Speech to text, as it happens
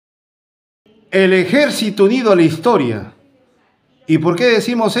El ejército unido a la historia. ¿Y por qué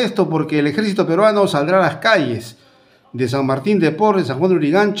decimos esto? Porque el ejército peruano saldrá a las calles de San Martín de Porres, San Juan de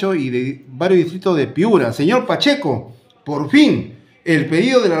Lurigancho y de varios distritos de Piura. Señor Pacheco, por fin el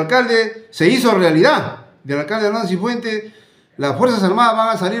pedido del alcalde se hizo realidad. Del alcalde Hernán Cifuentes, las Fuerzas Armadas van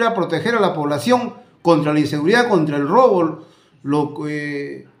a salir a proteger a la población contra la inseguridad, contra el robo,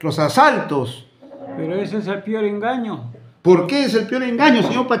 los asaltos. Pero ese es el peor engaño. ¿Por qué es el peor engaño,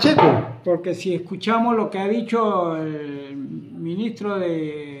 señor Pacheco? Porque si escuchamos lo que ha dicho el ministro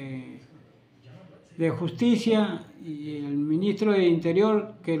de Justicia y el ministro de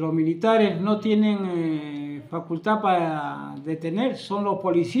Interior, que los militares no tienen facultad para detener, son los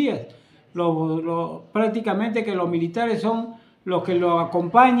policías. Prácticamente que los militares son los que lo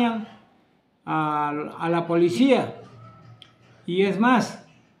acompañan a la policía. Y es más,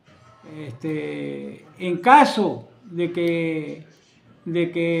 en caso de que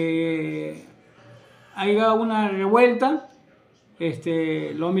haya una revuelta,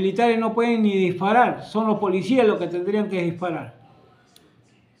 los militares no pueden ni disparar, son los policías los que tendrían que disparar.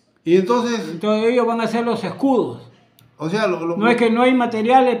 Y entonces ellos van a hacer los escudos. O sea, no es que no hay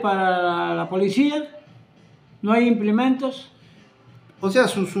materiales para la policía, no hay implementos. O sea,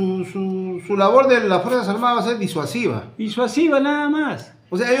 su labor de las Fuerzas Armadas va a ser disuasiva. Disuasiva nada más.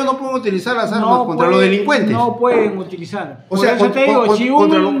 O sea, ellos no pueden utilizar las armas contra los delincuentes. No pueden utilizar. O sea, por eso te digo, si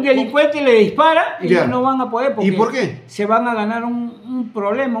un delincuente le dispara, ellos no van a poder. ¿Y por qué? Se van a ganar un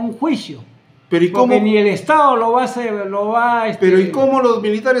problema, un juicio. Pero ¿y cómo? Porque ni el Estado lo va a hacer. Pero ¿y cómo los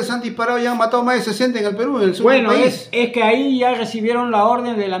militares han disparado y han matado más de 60 en el Perú, en el sur del país? Es que ahí ya recibieron la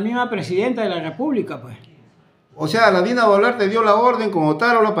orden de la misma presidenta de la República, pues. O sea, la Dina Boluarte dio la orden como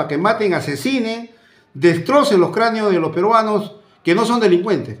Tarola para que maten, asesinen, destrocen los cráneos de los peruanos que no son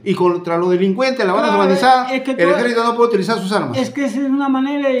delincuentes. Y contra los delincuentes, la banda organizada, el ejército no puede utilizar sus armas. Es que esa es una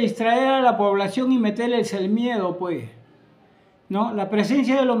manera de distraer a la población y meterles el miedo, pues. ¿No? La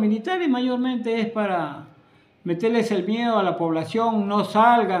presencia de los militares mayormente es para meterles el miedo a la población, no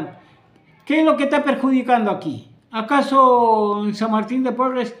salgan. ¿Qué es lo que está perjudicando aquí? ¿Acaso en San Martín de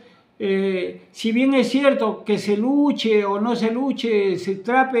Porres, si bien es cierto que se luche o no se luche, se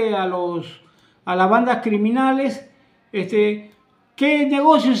trape a las bandas criminales, ¿qué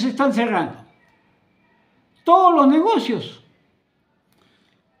negocios se están cerrando? Todos los negocios.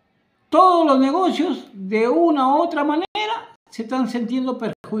 Todos los negocios, de una u otra manera, se están sintiendo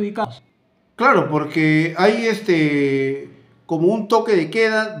perjudicados. Claro, porque hay como un toque de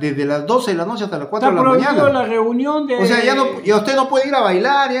queda desde las 12 de la noche hasta las 4 de la mañana. Está prohibido la reunión de... O sea, ya usted no puede ir a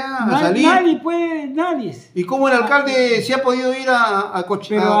bailar, a salir. Nadie puede, nadie. ¿Y cómo el alcalde sí ha podido ir a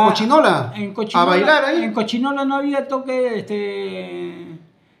Cochinola? A bailar ahí. En Cochinola no había toque,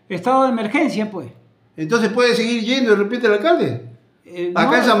 estado de emergencia, pues. Entonces puede seguir yendo de repente el alcalde.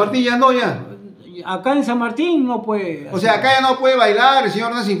 Acá en San Martín ya no, ya. Acá en San Martín no puede. O sea, acá ya no puede bailar el señor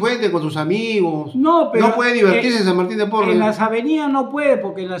Hernán Cifuentes con sus amigos. No, pero no puede divertirse en San Martín de Porres. En las avenidas no puede,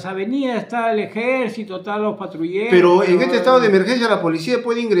 porque en las avenidas está el ejército, están los patrulleros. Pero en este estado de emergencia la policía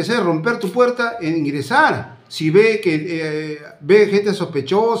puede ingresar, romper tu puerta e ingresar. Si ve que ve gente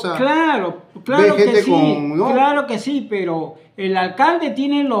sospechosa. Claro que sí, ¿no? Claro que sí, pero el alcalde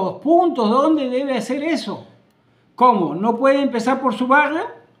tiene los puntos donde debe hacer eso. ¿Cómo? ¿No puede empezar por su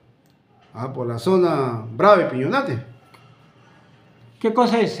barrio? Por la zona Brava y Piñonate. ¿Qué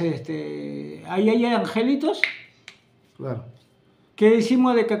cosa es? ¿Ahí hay angelitos? Claro. ¿Qué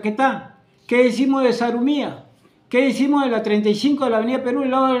decimos de Caquetá? ¿Qué decimos de Sarumía? ¿Qué decimos de la 35 de la Avenida Perú,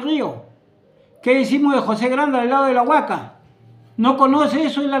 al lado del río? ¿Qué decimos de José Grande, al lado de la Huaca? ¿No conoce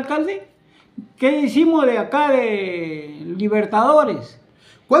eso el alcalde? ¿Qué decimos de acá de Libertadores?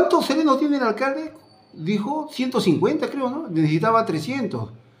 ¿Cuántos serenos tiene el alcalde? Dijo 150, creo, ¿no? Necesitaba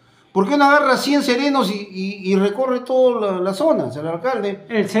 300. ¿Por qué no agarra 100 serenos y recorre todas las zonas, el alcalde?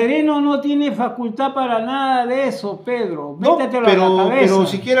 El sereno no tiene facultad para nada de eso, Pedro. Métetelo a la cabeza. Pero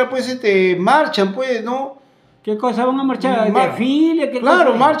siquiera pues marchan, pues, ¿no? ¿Qué cosa van a marchar? ¿Desfile?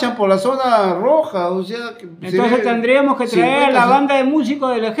 Claro, marchan por la zona roja, o sea... Entonces tendríamos que traer a la banda de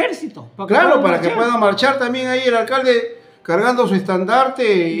músicos del ejército. Claro, para que pueda marchar también ahí el alcalde cargando su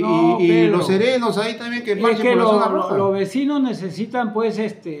estandarte y los serenos ahí también que marchen por la zona roja. Los vecinos necesitan pues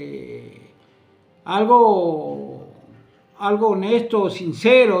algo honesto,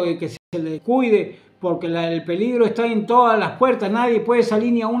 sincero, de que se les cuide, porque el peligro está en todas las puertas, nadie puede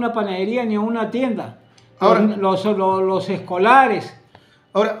salir ni a una panadería ni a una tienda. Ahora, los escolares.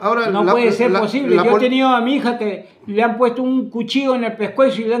 Ahora no puede ser posible. Yo he tenido a mi hija que le han puesto un cuchillo en el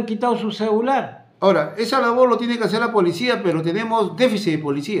pescuezo y le han quitado su celular. Ahora, esa labor lo tiene que hacer la policía, pero tenemos déficit de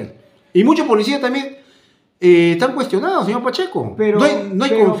policías. Y muchos policías también Están cuestionados, señor Pacheco. Pero, no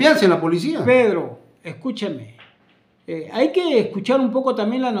hay confianza en la policía. Pedro, escúchame. Hay que escuchar un poco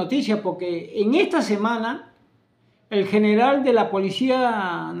también la noticia, porque en esta semana el general de la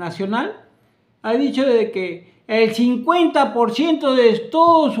Policía Nacional ha dicho de que el 50% de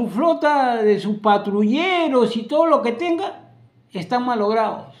toda su flota, de sus patrulleros y todo lo que tenga, están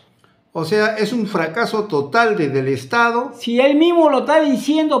malogrados. O sea, es un fracaso total desde el Estado. Si él mismo lo está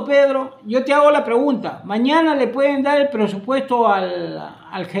diciendo, Pedro, yo te hago la pregunta. Mañana le pueden dar el presupuesto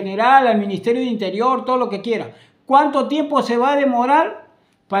al general, al Ministerio de Interior, todo lo que quiera. ¿Cuánto tiempo se va a demorar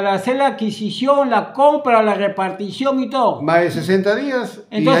para hacer la adquisición, la compra, la repartición y todo? Más de 60 días.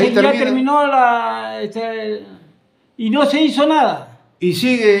 Entonces y ahí ya terminó y no se hizo nada. Y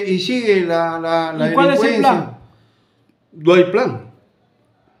sigue la ¿Y cuál es el plan? No hay plan.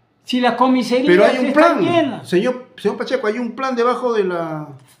 Si las comisarías pero hay un plan, llenas. señor Pacheco, hay un plan debajo de la...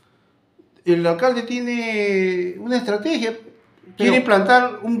 El alcalde tiene una estrategia, quiere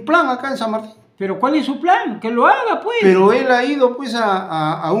implantar un plan acá en San Martín. ¿Pero cuál es su plan? Que lo haga, pues. Pero él ha ido pues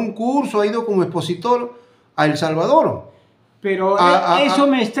a un curso, ha ido como expositor a El Salvador. Pero eso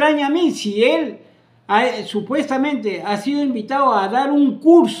me extraña a mí, si él supuestamente ha sido invitado a dar un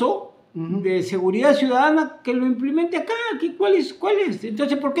curso de seguridad ciudadana, que lo implemente acá. ¿Cuál es?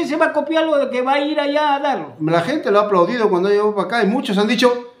 Entonces, ¿por qué se va a copiar lo de que va a ir allá a darlo? La gente lo ha aplaudido cuando llegó para acá y muchos han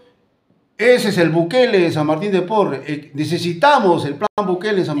dicho, ese es el Bukele de San Martín de Porres, necesitamos el plan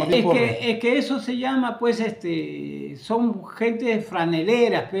Bukele de San Martín de Porres. Es que eso se llama, pues, son gente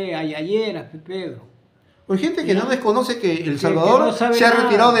franeleras, ayayeras, Pedro. Hay gente que no desconoce que El Salvador no se ha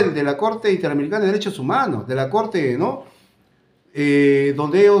retirado de la Corte Interamericana de Derechos Humanos, de la Corte, ¿no?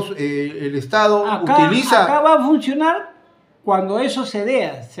 Donde ellos, el Estado utiliza... Acá va a funcionar cuando eso se dé,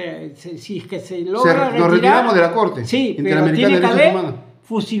 si es que se logra retirar. Nos retiramos de la Corte Interamericana de Derechos Humanos.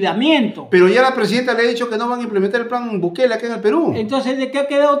 Fusilamiento. Pero ya la presidenta le ha dicho que no van a implementar el plan Bukele acá en el Perú. Entonces, ¿de qué ha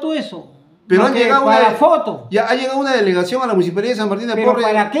quedado todo eso? Pero han llegado ya ha llegado una delegación a la Municipalidad de San Martín de Porres. ¿Pero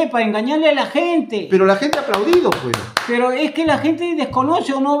para qué? Para engañarle a la gente. Pero la gente ha aplaudido, pues. Pero es que la gente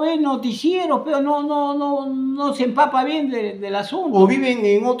desconoce o no ve noticieros, pero no se empapa bien del asunto. O viven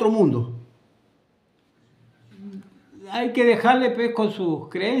en otro mundo. Hay que dejarle, pues, con sus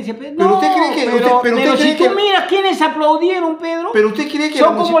creencias. Pero usted cree que... Pero si tú miras quiénes aplaudieron, Pedro... Pero usted cree que...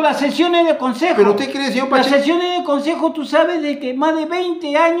 Son como las sesiones de consejo. Pero usted cree, señor Pacheco... Las sesiones de consejo, tú sabes de que más de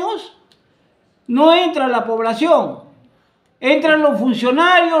 20 años no entra la población. Entran los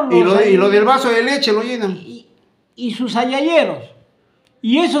funcionarios... Y lo del vaso de leche lo llenan. Y sus ayayeros.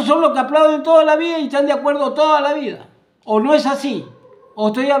 Y esos son los que aplauden toda la vida y están de acuerdo toda la vida. ¿O no es así? ¿O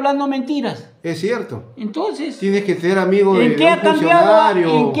estoy hablando mentiras? Es cierto. Entonces... Tienes que ser amigo de un funcionario.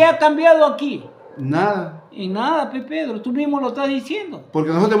 ¿En qué ha cambiado aquí? Nada. En nada, Pedro. Tú mismo lo estás diciendo.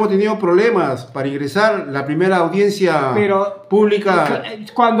 Porque nosotros hemos tenido problemas para ingresar la primera audiencia pública.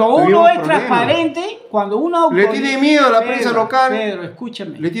 Cuando uno es transparente, cuando uno... Le tiene miedo a la prensa local. Pedro,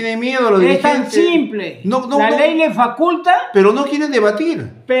 escúchame. Le tiene miedo a los dirigentes. Es tan simple. La ley le faculta... Pero no quieren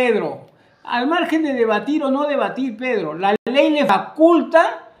debatir. Pedro, al margen de debatir o no debatir, Pedro, la ley le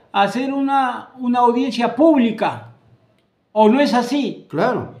faculta hacer una audiencia pública. ¿O no es así?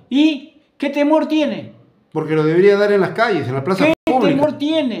 Claro. ¿Y qué temor tiene? Porque lo debería dar en las calles, en la plaza pública. ¿Qué temor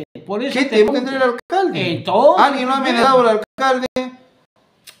tiene? Por eso ¿Qué temor tendría el alcalde? Entonces, ¿Alguien lo ha amenazado al alcalde?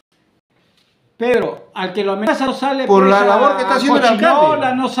 Pedro, al que lo amenaza no sale por la labor que está haciendo el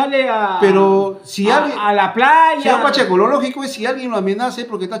alcalde. No sale Pero si alguien, a la playa. Señor Pacheco, lo lógico es si alguien lo amenaza es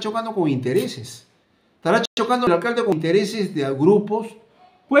porque está chocando con intereses. Estará chocando el alcalde con intereses de grupos.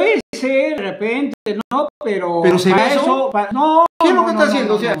 Puede ser, de repente, no, pero se ve eso. No, ¿qué es lo que está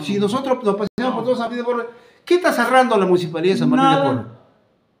haciendo? O sea, si nosotros nos paseamos por todos San Martín de Porres, ¿qué está cerrando la municipalidad de San Martín de Porres?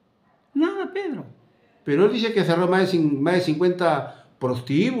 Nada, Pedro. Pero él dice que cerró más de 50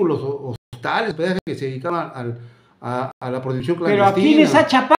 prostíbulos o hostales, que se dedicaban a la protección clandestina. Pero ¿a quiénes ha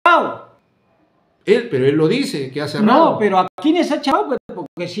chapado? Pero él lo dice, que ha cerrado. No, pero ¿a quiénes ha chapado?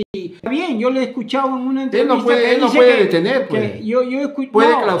 Porque si está bien, yo le he escuchado en una entrevista. Él no puede detener, pues.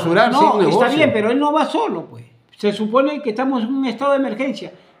 Puede clausurar, sí, un negocio. Está bien, pero él no va solo, pues. Se supone que estamos en un estado de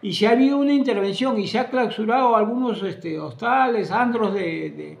emergencia y si ha habido una intervención y se ha clausurado algunos hostales, andros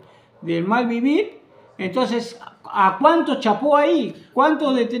del mal vivir, entonces, ¿a cuántos chapó ahí?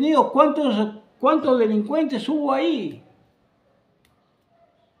 ¿Cuántos detenidos? ¿Cuántos delincuentes hubo ahí?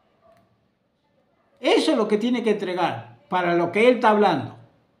 Eso es lo que tiene que entregar para lo que él está hablando.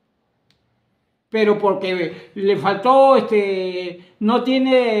 Pero porque le faltó, no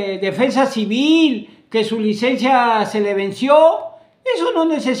tiene defensa civil, que su licencia se le venció, eso no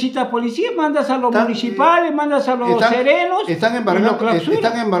necesita policía, mandas a los municipales, mandas a los serenos. Están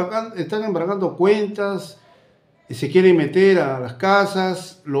embargando cuentas, se quieren meter a las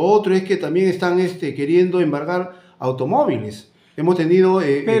casas. Lo otro es que también están queriendo embargar automóviles. Hemos tenido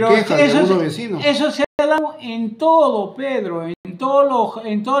quejas de algunos vecinos. Eso se ha dado en todo, Pedro, en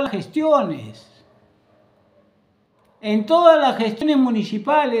todas las gestiones. En todas las gestiones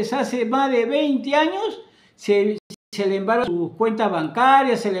municipales, hace más de 20 años, se le embarga sus cuentas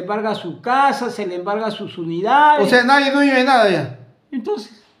bancarias, se le embarga su casa, se le embarga sus unidades. O sea, nadie no vive nada ya.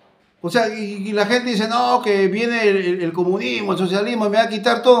 Entonces... O sea, y la gente dice, no, que viene el comunismo, el socialismo, me va a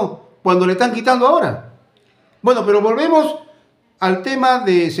quitar todo, cuando le están quitando ahora. Bueno, pero volvemos al tema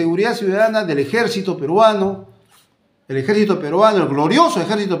de seguridad ciudadana del ejército peruano. El ejército peruano, el glorioso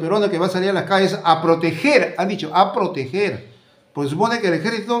ejército peruano que va a salir a las calles a proteger, han dicho, a proteger. Pues supone que el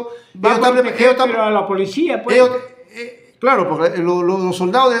ejército... pero a la policía, pues... Claro, porque los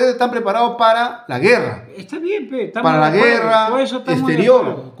soldados están preparados para la guerra. Está bien, para la guerra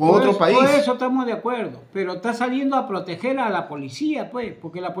exterior con otro país. Por eso estamos de acuerdo. Pero está saliendo a proteger a la policía, pues.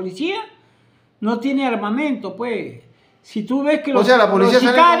 Porque la policía no tiene armamento, pues. Si tú ves que los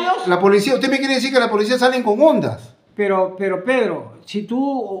sicarios... ¿Usted me quiere decir que la policía salen con ondas? Pero Pedro, si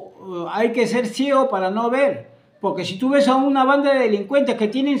tú... hay que ser ciego para no ver. Porque si tú ves a una banda de delincuentes que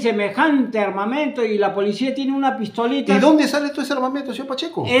tienen semejante armamento y la policía tiene una pistolita... ¿Y dónde sale todo ese armamento, señor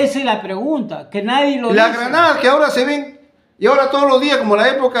Pacheco? Esa es la pregunta, que nadie lo dice. Las granadas que ahora se ven, y ahora todos los días, como la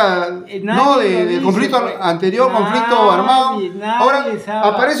época del conflicto anterior, conflicto armado, ahora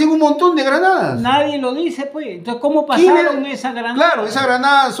aparecen un montón de granadas. Nadie lo dice, pues. Entonces, ¿cómo pasaron esas granadas? Claro, esas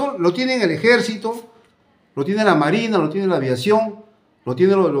granadas lo tienen el ejército, lo tiene la marina, lo tiene la aviación. Lo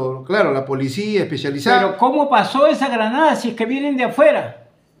tiene, claro, la policía especializada. Pero ¿cómo pasó esa granada si es que vienen de afuera?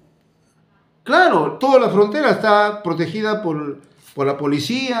 Claro, toda la frontera está protegida por la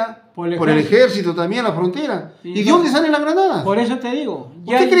policía, por el ejército también, la frontera. ¿Y de dónde salen las granadas? Por eso te digo.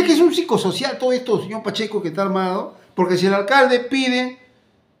 ¿Usted cree que es un psicosocial todo esto, señor Pacheco, que está armado? Porque si el alcalde pide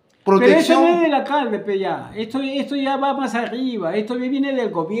protección... Pero eso no es del alcalde, pues ya. Esto ya va más arriba. Esto viene del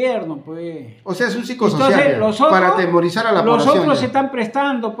gobierno, pues. O sea, es un psicosocial para atemorizar a la población. Los otros se están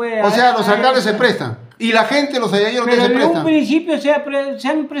prestando, pues. O sea, los alcaldes se prestan. Y la gente, los ayalleros que se prestan. Pero en un principio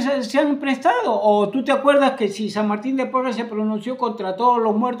se han prestado. ¿O tú te acuerdas que si San Martín de Porres se pronunció contra todos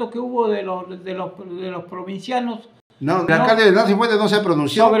los muertos que hubo de los provincianos? No, el alcalde de Nancy Fuente no se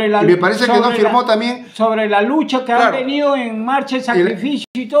pronunció. Y me parece que no firmó también. Sobre la lucha que han venido en marcha, el sacrificio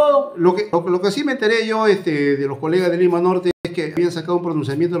y todo. Lo que sí me enteré yo de los colegas de Lima Norte es que habían sacado un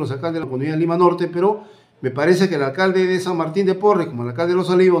pronunciamiento de los alcaldes de la comunidad de Lima Norte, pero me parece que el alcalde de San Martín de Porres, como el alcalde de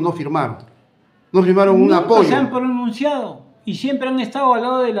Los Olivos, no firmaron. No firmaron un apoyo. Se han pronunciado y siempre han estado al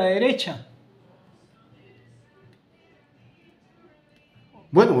lado de la derecha.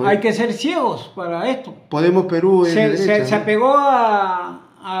 Bueno, hay que ser ciegos para esto. Podemos Perú se apegó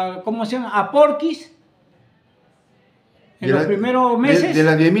a ¿cómo se llama? A Porquis en los primeros meses. De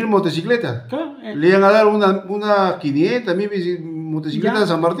las 10.000 motocicletas. Claro, le iban a dar unas 500.000 motocicletas de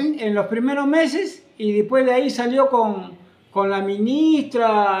San Martín. En los primeros meses, y después de ahí salió con la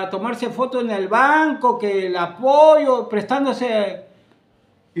ministra a tomarse fotos en el banco, que el apoyo, prestándose.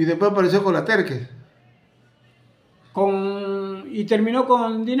 Y después apareció con la Terque. Y terminó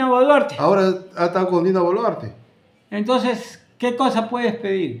con Dina Boluarte. Ahora ha estado con Dina Boluarte. Entonces, ¿qué cosa puedes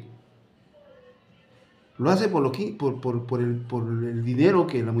pedir? Lo hace por el dinero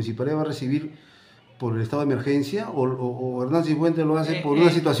que la municipalidad va a recibir por el estado de emergencia, o Hernán Cifuentes lo hace por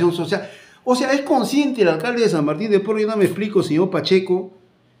una situación social. O sea, es consciente el alcalde de San Martín de Porres, yo no me explico, señor Pacheco,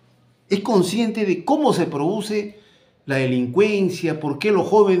 es consciente de cómo se produce la delincuencia, por qué los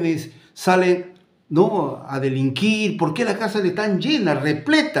jóvenes salen a delinquir, por qué las cárceles están llenas,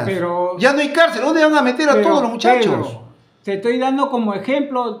 repletas. Pero, ya no hay cárcel, ¿dónde van a meter a todos los muchachos? Pedro, te estoy dando como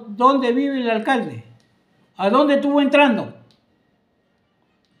ejemplo dónde vive el alcalde, a dónde estuvo entrando.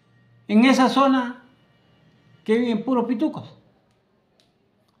 En esa zona que viven puros pitucos.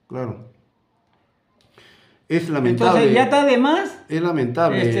 Claro. Es lamentable. Entonces ya está de más. Es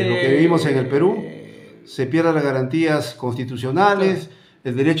lamentable lo que vivimos en el Perú. Se pierden las garantías constitucionales,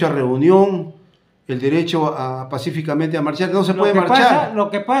 el derecho a reunión, el derecho a pacíficamente a marchar. No se puede marchar. Lo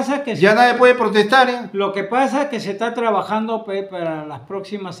que pasa es que ya nadie puede protestar. Lo que pasa es que se está trabajando para las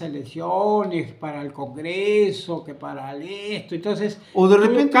próximas elecciones, para el Congreso, que para esto. Entonces, o de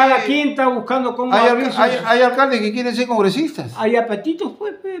repente cada quien está buscando cómo hay alcaldes que quieren ser congresistas. Hay apetitos,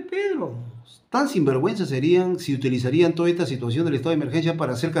 pues, Pedro. Tan sinvergüenza serían si utilizarían toda esta situación del estado de emergencia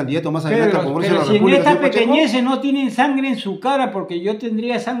para ser candidato más adelante al Congreso de la República. Si en estas pequeñeces no tienen sangre en su cara, porque yo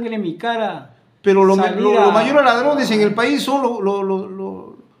tendría sangre en mi cara. Pero los mayores ladrones en el país son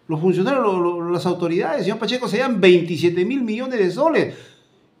los funcionarios, las autoridades. Señor Pacheco, se dan 27.000 millones de soles.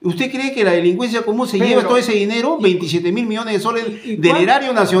 ¿Usted cree que la delincuencia común se lleva todo ese dinero, 27.000 millones de soles del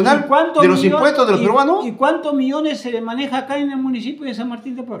erario nacional, de los impuestos de los peruanos? ¿Y cuántos millones se maneja acá en el municipio de San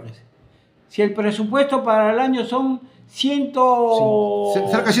Martín de Porres? Si el presupuesto para el año son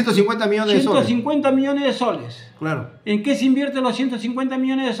cerca de 150 millones de soles. 150 millones de soles. Claro. ¿En qué se invierten los 150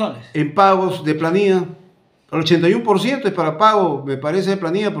 millones de soles? En pagos de planilla. El 81% es para pago, me parece, de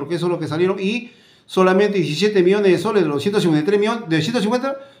planilla, porque eso es lo que salieron. Y solamente 17 millones de soles de los 153 millones, de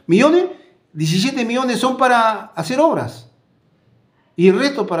 150 millones, 17 millones son para hacer obras. Y el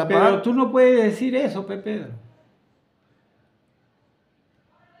resto para pagar. Pero tú no puedes decir eso, Pedro.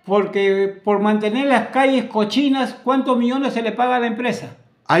 Porque por mantener las calles cochinas, ¿cuántos millones se le paga a la empresa?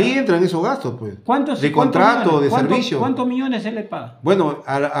 Ahí entran esos gastos, pues. De contrato, de servicio. ¿Cuántos millones se le paga? Bueno,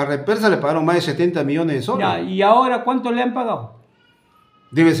 a Repersa le pagaron más de 70 millones de soles. Ya, ¿y ahora cuánto le han pagado?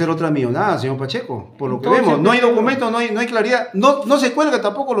 Debe ser otra millonada, señor Pacheco, por lo que vemos. No hay documentos, no hay claridad. No se cuelga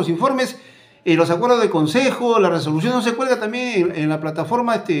tampoco los informes, los acuerdos de consejo, la resolución no se cuelga también en la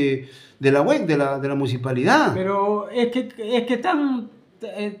plataforma de la web de la municipalidad. Pero es que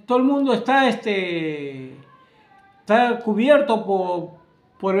todo el mundo está cubierto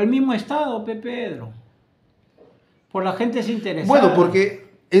por el mismo Estado, Pedro. Por la gente desinteresada. Bueno, porque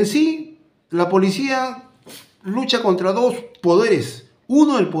en sí la policía lucha contra dos poderes.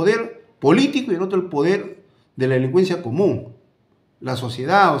 Uno el poder político y el otro el poder de la delincuencia común. La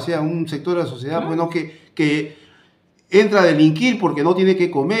sociedad, o sea, un sector de la sociedad bueno, que entra a delinquir porque no tiene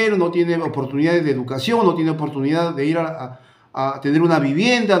que comer, no tiene oportunidades de educación, no tiene oportunidad de ir a tener una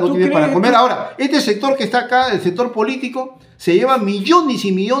vivienda, no tiene para comer. Ahora, este sector que está acá, el sector político, se lleva millones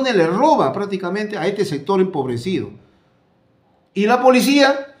y millones, le roba prácticamente a este sector empobrecido. Y la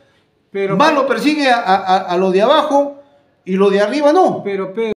policía más lo persigue a los de abajo y lo de arriba no.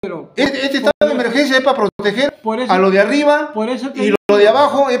 Pero Pedro, este estado de emergencia es para proteger a lo de arriba y lo de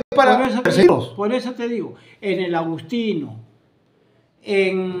abajo es para perseguirlos. Por eso te digo, en el Agustino,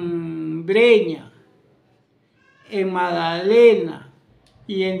 en Breña, en Magdalena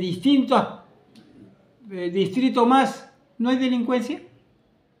y en distintos distritos más, ¿no hay delincuencia?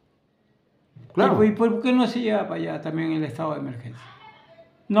 Claro. ¿Y por qué no se lleva para allá también el estado de emergencia?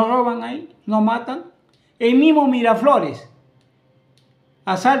 ¿No roban ahí? ¿No matan? El mismo Miraflores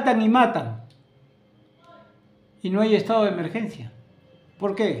asaltan y matan y no hay estado de emergencia.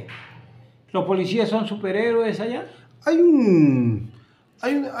 ¿Por qué? ¿Los policías son superhéroes allá? Hay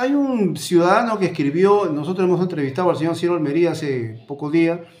un ciudadano que escribió, nosotros hemos entrevistado al señor Ciro Almería hace pocos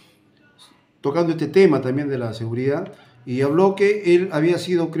días, tocando este tema también de la seguridad, y habló que él había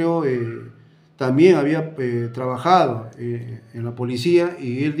sido, creo, también había trabajado en la policía,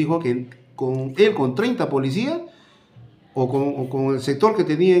 y él dijo que con 30 policías, o con el sector que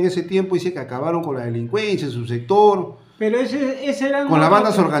tenía en ese tiempo, dice que acabaron con la delincuencia en su sector. Pero ese eran con las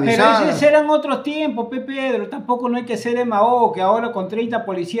bandas organizadas. Pero esos eran otros tiempos, Pedro. Tampoco no hay que ser demagogo, que ahora con 30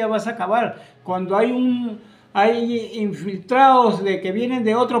 policías vas a acabar. Cuando hay infiltrados que vienen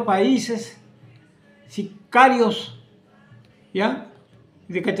de otros países, sicarios, ¿ya?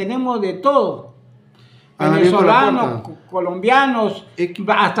 De que tenemos de todo. Venezolanos, colombianos,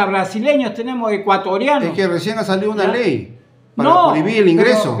 hasta brasileños tenemos, ecuatorianos. Es que recién ha salido una ley para prohibir el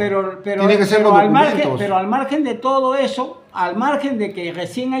ingreso. Tiene que ser con documentos. Pero al margen de todo eso, al margen de que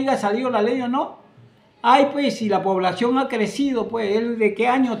recién haya salido la ley o no, pues si la población ha crecido, pues, ¿él de qué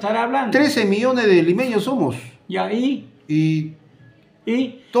año estará hablando? 13 millones de limeños somos. ¿Y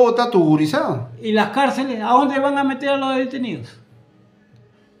todo está tuburizado. ¿Y las cárceles? ¿A dónde van a meter a los detenidos?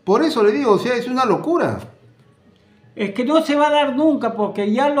 Por eso le digo, o sea, es una locura. Es que no se va a dar nunca, porque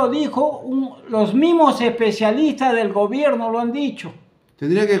ya lo dijo los mismos especialistas del gobierno, lo han dicho.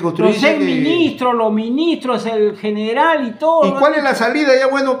 Tendría que construirse... Los ministros, el general y todo. ¿Y cuál es la salida ya,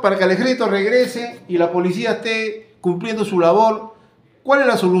 bueno, para que el ejército regrese y la policía esté cumpliendo su labor? ¿Cuál es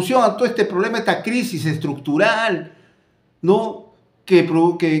la solución a todo este problema, esta crisis estructural, ¿no?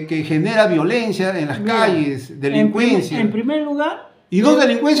 que genera violencia en las calles, delincuencia? En primer lugar... Y no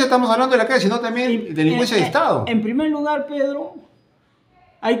delincuencia estamos hablando de la calle, sino también delincuencia de Estado. En primer lugar, Pedro,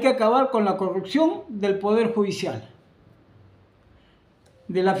 hay que acabar con la corrupción del Poder Judicial,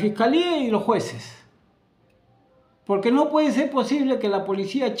 de la Fiscalía y los jueces. Porque no puede ser posible que la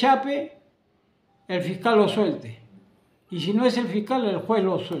policía chape, el fiscal lo suelte. Y si no es el fiscal, el juez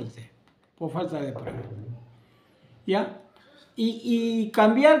lo suelte, por falta de prueba. ¿Ya? Y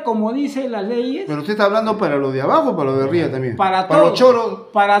cambiar, como dice las leyes... Pero usted está hablando para los de abajo o para los de arriba también. Para todos, los choros.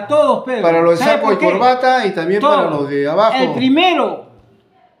 Para todos, Pedro. Para los de saco y corbata y también para los de abajo.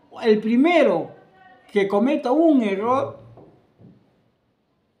 El primero que cometa un error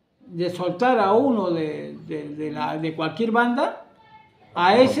de soltar a uno de cualquier banda,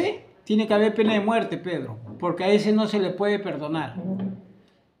 A ese tiene que haber pena de muerte, Pedro, porque a ese no se le puede perdonar.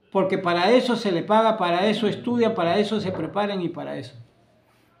 Porque para eso se le paga, para eso estudia, para eso se preparan y para eso.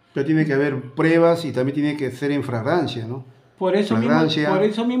 Pero tiene que haber pruebas y también tiene que ser en flagrancia, ¿no? Por eso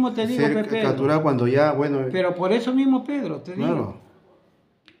mismo te digo, ser Pedro. capturado cuando ya, bueno... Pero por eso mismo, Pedro, te digo. Claro.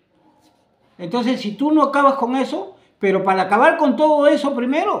 Entonces, si tú no acabas con eso, pero para acabar con todo eso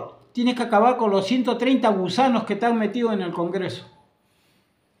primero, tienes que acabar con los 130 gusanos que están metidos en el Congreso.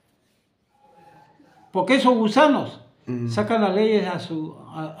 Porque esos gusanos sacan las leyes a su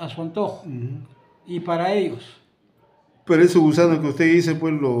antojo y para ellos. Pero esos gusanos que usted dice,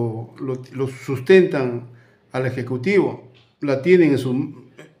 pues lo sustentan al Ejecutivo, la tienen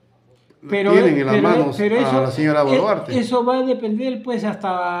en las manos a la señora Boluarte. Eso va a depender, pues,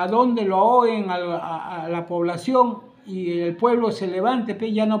 hasta dónde lo oyen a la población y el pueblo se levante,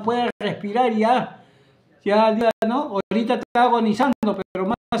 pues, ya no puede respirar, ya ¿no? Ahorita está agonizando, pero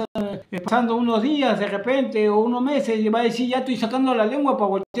más pasando unos días de repente o unos meses y va a decir, ya estoy sacando la lengua para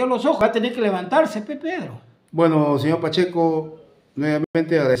voltear los ojos, va a tener que levantarse, Pedro. Bueno, señor Pacheco,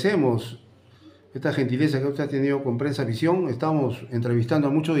 nuevamente agradecemos esta gentileza que usted ha tenido con Prensa Visión. Estamos entrevistando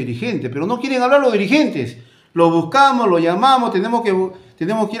a muchos dirigentes, pero no quieren hablar los dirigentes. Los buscamos, los llamamos, tenemos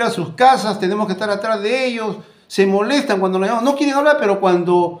que ir a sus casas, tenemos que estar atrás de ellos. Se molestan cuando los llamamos. No quieren hablar, pero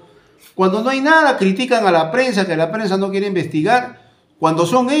cuando no hay nada, critican a la prensa, que la prensa no quiere investigar. Cuando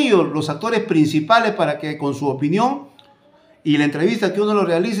son ellos los actores principales para que con su opinión y la entrevista que uno lo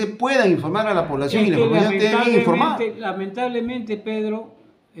realice puedan informar a la población y la población esté bien informada. Lamentablemente, Pedro,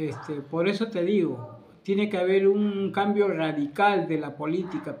 por eso te digo, tiene que haber un cambio radical de la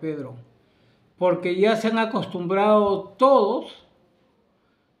política, Pedro, porque ya se han acostumbrado todos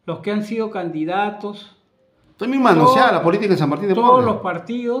los que han sido candidatos. También manoseada la política en San Martín de Porres. Todos los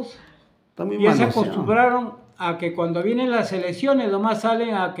partidos ya se acostumbraron a que cuando vienen las elecciones nomás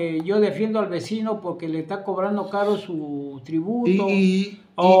salen a que yo defiendo al vecino porque le está cobrando caro su tributo,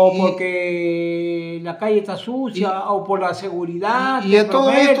 o porque la calle está sucia, o por la seguridad. Y a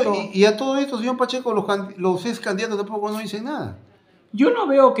todo esto, señor Pacheco, los ex candidatos tampoco no dicen nada. Yo no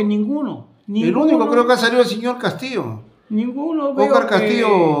veo que ninguno. El único creo que ha salido el señor Castillo. Ninguno veo Óscar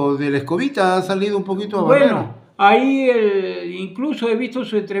Castillo de la Escobita ha salido un poquito a barrer. Bueno, ahí incluso he visto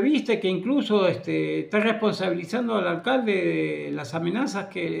su entrevista que incluso está responsabilizando al alcalde de las amenazas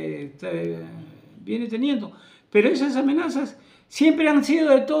que viene teniendo. Pero esas amenazas siempre han sido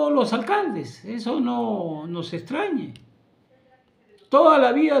de todos los alcaldes. Eso no nos extrañe. Toda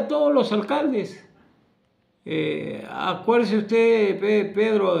la vida todos los alcaldes. Acuérdese usted,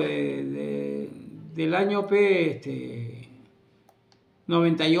 Pedro, del año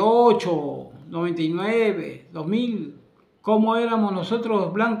 98, 99, 2000, cómo éramos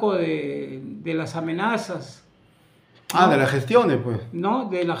nosotros blancos de las amenazas. ¿no? De las gestiones, pues. ¿No?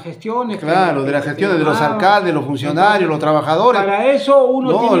 De las gestiones. Claro, de las gestiones de los alcaldes, los funcionarios, los trabajadores. Para eso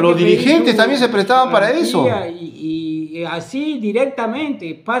uno tiene los que dirigentes también se prestaban para eso. Y así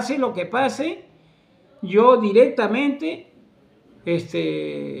directamente, pase lo que pase, yo directamente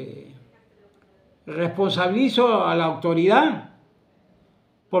responsabilizo a la autoridad.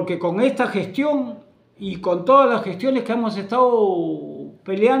 Porque con esta gestión y con todas las gestiones que hemos estado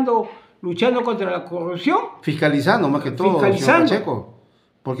peleando, luchando contra la corrupción. Fiscalizando más que todo, señor Pacheco.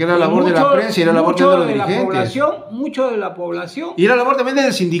 Porque era la labor de la prensa y era la labor de los dirigentes. Mucho de la población. Y era la labor también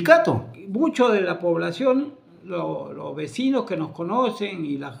del sindicato. Mucho de la población, los vecinos que nos conocen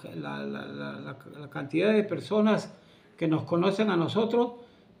y la cantidad de personas que nos conocen a nosotros,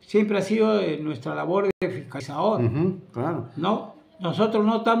 siempre ha sido nuestra labor de fiscalizador. Claro. ¿No? Nosotros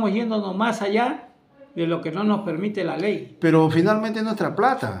no estamos yéndonos más allá de lo que no nos permite la ley. Pero finalmente es nuestra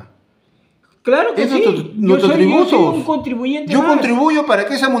plata. Claro que sí. Nuestro tributo. Yo soy un contribuyente más. Contribuyo para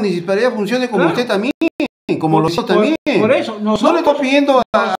que esa municipalidad funcione como usted también, como lo hizo también. Por eso, no le estoy pidiendo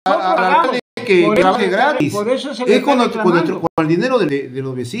al alcalde que trabaje gratis. Por eso se le está reclamando. Con el dinero de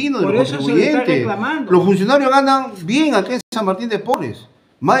los vecinos, de los contribuyentes. Se le está reclamando. Los funcionarios ganan bien aquí en San Martín de Porres.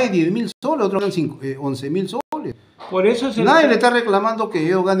 Más de 10.000 soles, otros ganan 11.000 soles. Por eso nadie le está reclamando que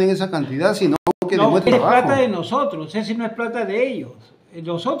ellos ganen esa cantidad, sino que demuestren trabajo. Es plata de nosotros, ese no es plata de ellos.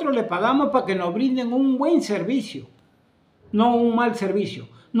 Nosotros le pagamos para que nos brinden un buen servicio, no un mal servicio.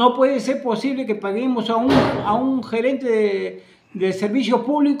 No puede ser posible que paguemos a un gerente de servicio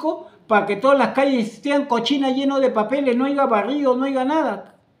público para que todas las calles estén cochinas, llenas de papeles, no haya barrido, no haya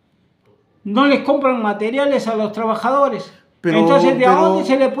nada. No les compran materiales a los trabajadores. Entonces, ¿de dónde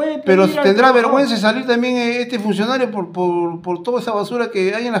se le puede pedir? Pero tendrá vergüenza salir también este funcionario por toda esa basura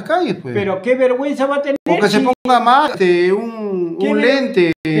que hay en las calles, pues. Pero qué vergüenza va a tener. Porque se ponga más un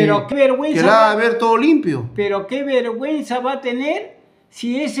lente pero qué vergüenza que la va a ver todo limpio. Pero qué vergüenza va a tener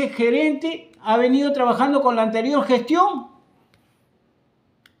si ese gerente ha venido trabajando con la anterior gestión.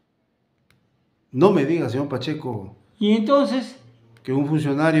 No me diga, señor Pacheco, Y entonces, que un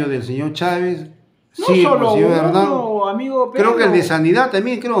funcionario del señor Chávez, no sí, solo señor uno, Hernán, amigo Pedro. creo que el de Sanidad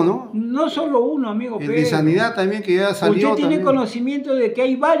también, creo, ¿no? No solo uno, amigo El Pedro. de Sanidad también, que ya salió. Usted tiene también. conocimiento de que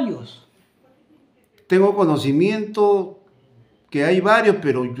hay varios. Tengo conocimiento que hay varios,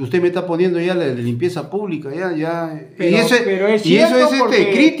 pero usted me está poniendo ya la de limpieza pública, ya. Pero, pero es y eso cierto es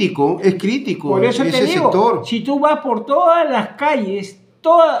porque, crítico. Por eso ese te digo, sector. si tú vas por todas las calles,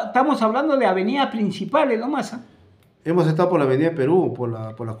 estamos hablando de avenidas principales nomás. Hemos estado por la avenida Perú, por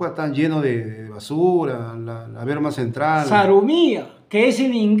la cual están llenos de basura, la Berma Central. Sarumía, que es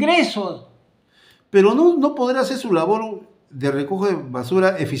el ingreso. Pero no podrá hacer su labor de recojo de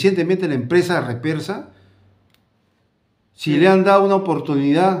basura eficientemente la empresa repersa si le han dado una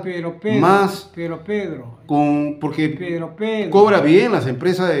oportunidad más. Pero Pedro. Porque cobra bien las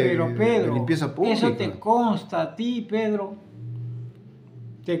empresas de limpieza pública. Eso te consta a ti, Pedro.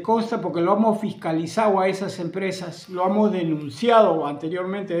 Te consta porque lo hemos fiscalizado a esas empresas, lo hemos denunciado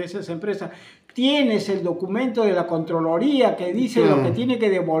anteriormente a esas empresas. Tienes el documento de la Contraloría que dice lo que tiene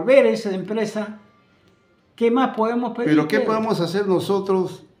que devolver esa empresa. ¿Qué más podemos pedir? Pero ¿qué podemos hacer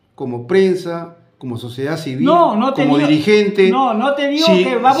nosotros como prensa, como sociedad civil, como dirigente? No te digo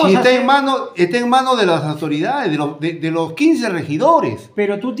que vamos a hacer... está en manos de las autoridades, de los 15 regidores.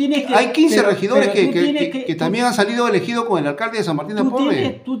 Pero tú tienes que... Hay 15 regidores que también han salido elegidos con el alcalde de San Martín de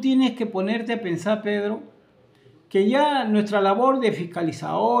Porres. Tú tienes que ponerte a pensar, Pedro, que ya nuestra labor de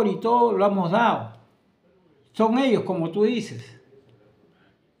fiscalizador y todo lo hemos dado. Son ellos, como tú dices.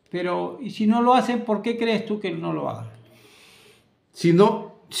 Pero, y si no lo hacen, ¿por qué crees tú que no lo hagan? Si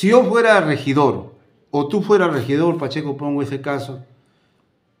yo fuera regidor, o tú fueras regidor, Pacheco, pongo ese caso,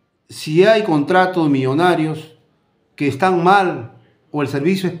 si hay contratos millonarios que están mal, o el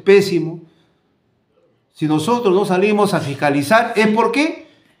servicio es pésimo, si nosotros no salimos a fiscalizar, es porque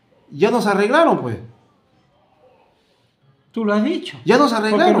ya nos arreglaron, pues. Tú lo has dicho. Ya nos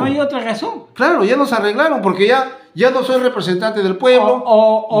arreglaron. Porque no hay otra razón. Claro, ya nos arreglaron, porque ya no soy representante del pueblo.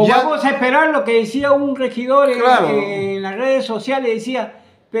 O vamos a esperar lo que decía un regidor en las redes sociales, decía,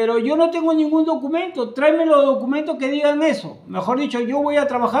 pero yo no tengo ningún documento, tráeme los documentos que digan eso. Mejor dicho, yo voy a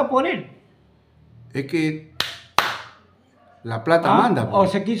trabajar por él. Es que la plata manda. O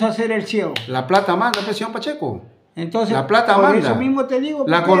se quiso hacer el ciego. La plata manda, señor Pacheco. Entonces, la plata manda. Por eso mismo te digo.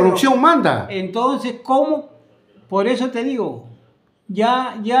 La corrupción manda. Entonces, ¿cómo? Por eso te digo,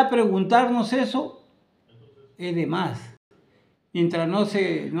 ya preguntarnos eso es de más. Mientras no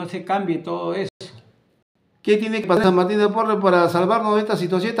se cambie todo eso. ¿Qué tiene que pasar San Martín de Porres para salvarnos de esta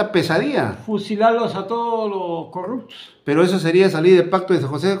situación, esta pesadilla? Fusilarlos a todos los corruptos. Pero eso sería salir del pacto de San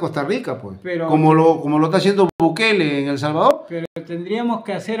José de Costa Rica, pues. Como lo está haciendo Bukele en El Salvador. Pero tendríamos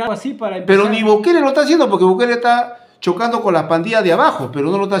que hacer algo así para empezar. Pero ni Bukele lo está haciendo, porque Bukele está chocando con las pandillas de abajo,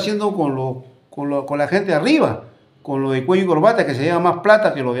 pero no lo está haciendo con la gente de arriba, con lo de cuello y corbata, que se lleva más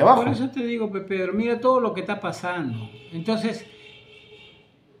plata que lo de abajo. Por eso te digo, Pedro, mira todo lo que está pasando. Entonces,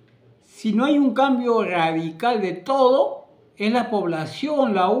 si no hay un cambio radical de todo, es la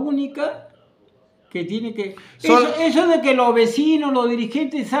población la única que tiene que... Eso de que los vecinos, los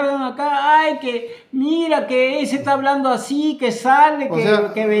dirigentes salgan acá, ay, que mira que ese está hablando así, que sale,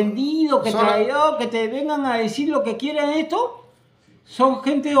 que vendido, que traidor, que te vengan a decir lo que quieren esto, son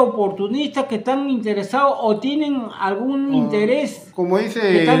gente oportunista que están interesados o tienen algún interés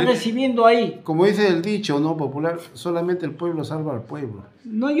que están recibiendo ahí. Como dice el dicho, ¿no?, popular, solamente el pueblo salva al pueblo.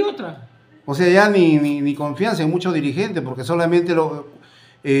 No hay otra. O sea, ya ni confianza en muchos dirigentes, porque solamente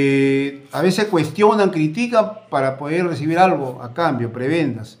a veces cuestionan, critican para poder recibir algo a cambio,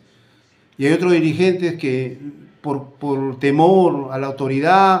 prebendas. Y hay otros dirigentes que por temor a la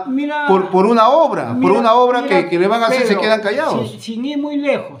autoridad, por una obra, que le van a hacer, se quedan callados. Sin ir muy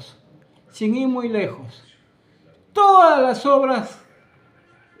lejos, todas las obras,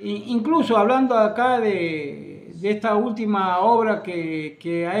 incluso hablando acá de esta última obra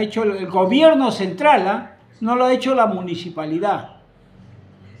que ha hecho el gobierno central, no lo ha hecho la municipalidad,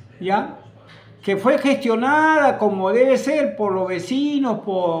 ¿ya? Que fue gestionada como debe ser por los vecinos,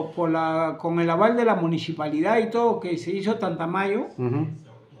 con el aval de la municipalidad y todo, que se hizo Tantamayo,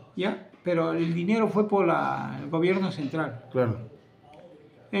 ¿ya? Pero el dinero fue por el gobierno central. Claro.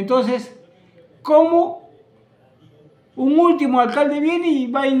 Entonces, ¿cómo un último alcalde viene y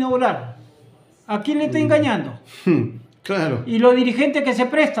va a inaugurar? ¿A quién le está engañando? Claro. Y los dirigentes que se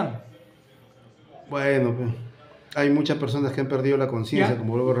prestan. Bueno, hay muchas personas que han perdido la conciencia,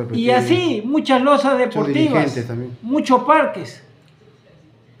 como luego repetí. Y así, muchas losas deportivas, muchos parques,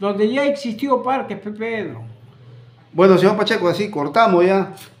 donde ya existió parques, Pedro. Bueno, señor Pacheco, así cortamos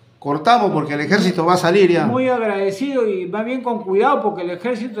ya. Cortamos porque el ejército va a salir ya. Muy agradecido y va bien con cuidado porque el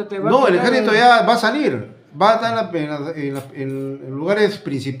ejército te va a... No, el ejército ya va a salir. Va a estar en lugares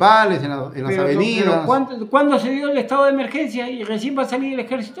principales, en las avenidas. ¿Cuándo se dio el estado de emergencia y recién va a salir el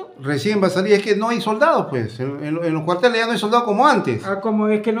ejército? Recién va a salir, es que no hay soldados, pues. En los cuarteles ya no hay soldados como antes. Ah, como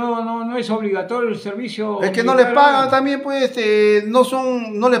es que no es obligatorio el servicio. Es que no les pagan también, pues,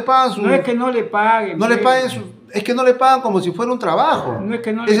 no les pagan su... No es que no le paguen. No les paguen es que no le pagan como si fuera un trabajo. No es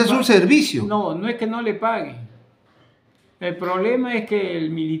que no Ese es un servicio. No es que no le paguen. El problema es que el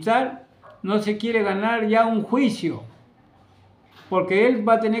militar no se quiere ganar ya un juicio, porque él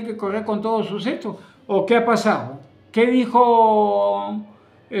va a tener que correr con todos sus hechos. ¿O qué ha pasado? ¿Qué dijo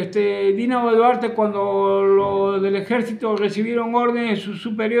Dina Boluarte cuando los del ejército recibieron órdenes de sus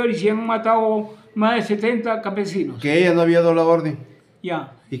superiores y han matado más de 70 campesinos? Que ella no había dado la orden.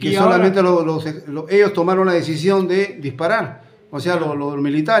 Ya. Y que solamente ellos tomaron la decisión de disparar. O sea, los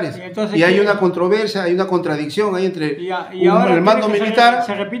militares. Y hay una controversia, hay una contradicción ahí entre el mando militar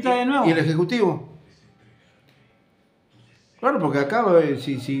se repita de nuevo. Y el ejecutivo. Claro, porque acá,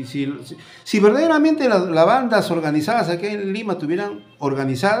 si verdaderamente las bandas organizadas aquí en Lima estuvieran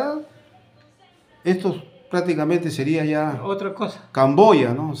organizadas, esto prácticamente sería ya otra cosa.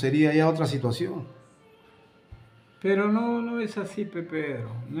 Camboya, ¿no? Sería ya otra situación. Pero no es así,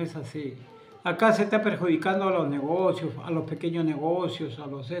 Pedro, no es así. Acá se está perjudicando a los negocios, a los pequeños negocios, a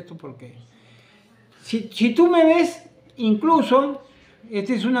los estos, porque si tú me ves, incluso,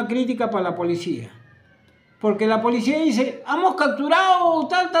 esta es una crítica para la policía, porque la policía dice, hemos capturado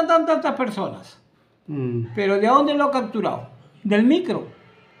tantas personas, pero ¿de dónde lo ha capturado? Del micro,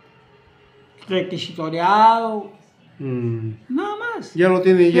 requisitoriado, nada más. Ya lo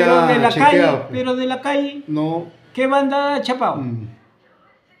tiene ya de la chequeado. Calle, pero de la calle, no. ¿Qué banda ha chapado?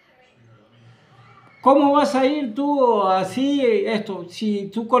 ¿Cómo vas a ir tú así,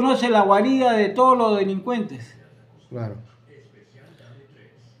 si tú conoces la guarida de todos los delincuentes? Claro.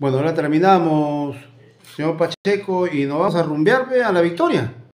 Bueno, ahora terminamos, señor Pacheco, y nos vamos a rumbear a la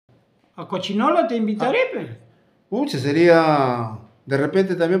victoria. A Cochinola te invitaré, Pucha, sería... De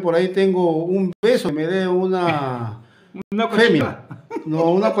repente también por ahí tengo un beso que me dé una femia.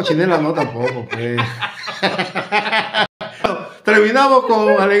 No, una cochinela no tampoco, pues. Terminamos con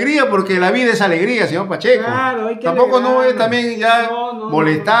alegría porque la vida es alegría, señor Pacheco. Claro, hay que tampoco no es alegrarnos. también ya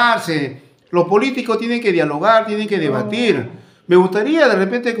molestarse. Los políticos tienen que dialogar, tienen que debatir. Me gustaría de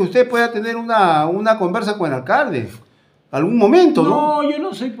repente que usted pueda tener una conversa con el alcalde. Algún momento, ¿no? No, yo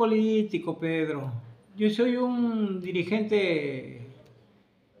no soy político, Pedro. Yo soy un dirigente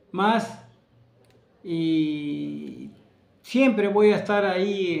más y siempre voy a estar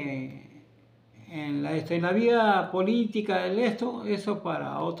ahí en la vida política, eso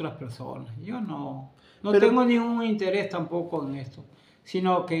para otras personas. Yo no tengo ningún interés tampoco en esto,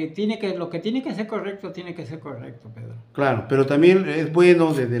 sino que lo que tiene que ser correcto, Pedro. Claro, pero también es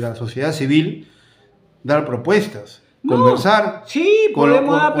bueno desde la sociedad civil dar propuestas, conversar. Sí,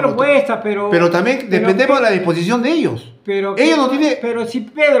 podemos dar propuestas, pero también dependemos de la disposición de ellos. Pero sí,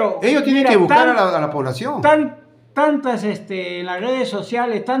 Pedro. Ellos tienen que buscar a la población. Tantas en las redes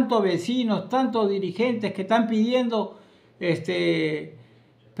sociales, tantos vecinos, tantos dirigentes que están pidiendo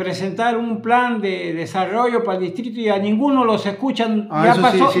presentar un plan de desarrollo para el distrito y a ninguno los escuchan.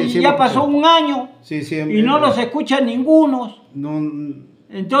 Ya pasó un año y no los escuchan ninguno.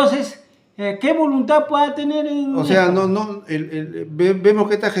 Entonces, ¿qué voluntad pueda tener en vemos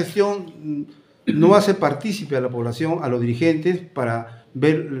que esta gestión no hace partícipe a la población, a los dirigentes, para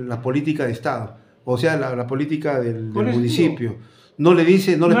ver la política de Estado. O sea, la política del municipio. No le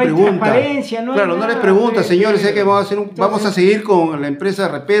dice, no les pregunta. No les pregunta, señores, sé que vamos a seguir con la empresa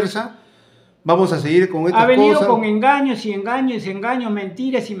repersa, vamos a seguir con estas cosas. Ha venido con engaños y engaños y engaños,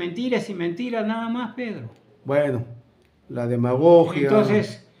 mentiras y mentiras y mentiras, nada más, Pedro. Bueno, la demagogia.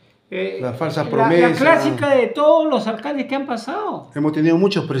 Entonces, las falsas promesas. La clásica de todos los alcaldes que han pasado. Hemos tenido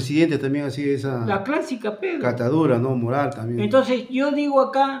muchos presidentes también así de esa... La clásica, Pedro. Catadura, ¿no? Moral también. Entonces, yo digo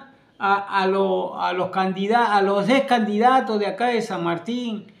acá a los ex candidatos de acá de San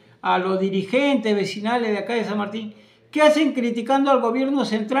Martín, a los dirigentes vecinales de acá de San Martín, ¿qué hacen criticando al gobierno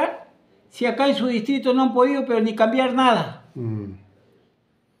central si acá en su distrito no han podido pero ni cambiar nada?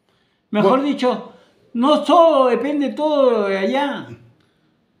 Mejor dicho, no solo depende todo de allá.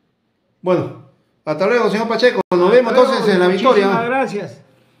 Bueno, hasta luego, señor Pacheco. Nos vemos entonces en la victoria. Muchísimas gracias.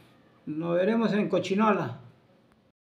 Nos veremos en Cochinola.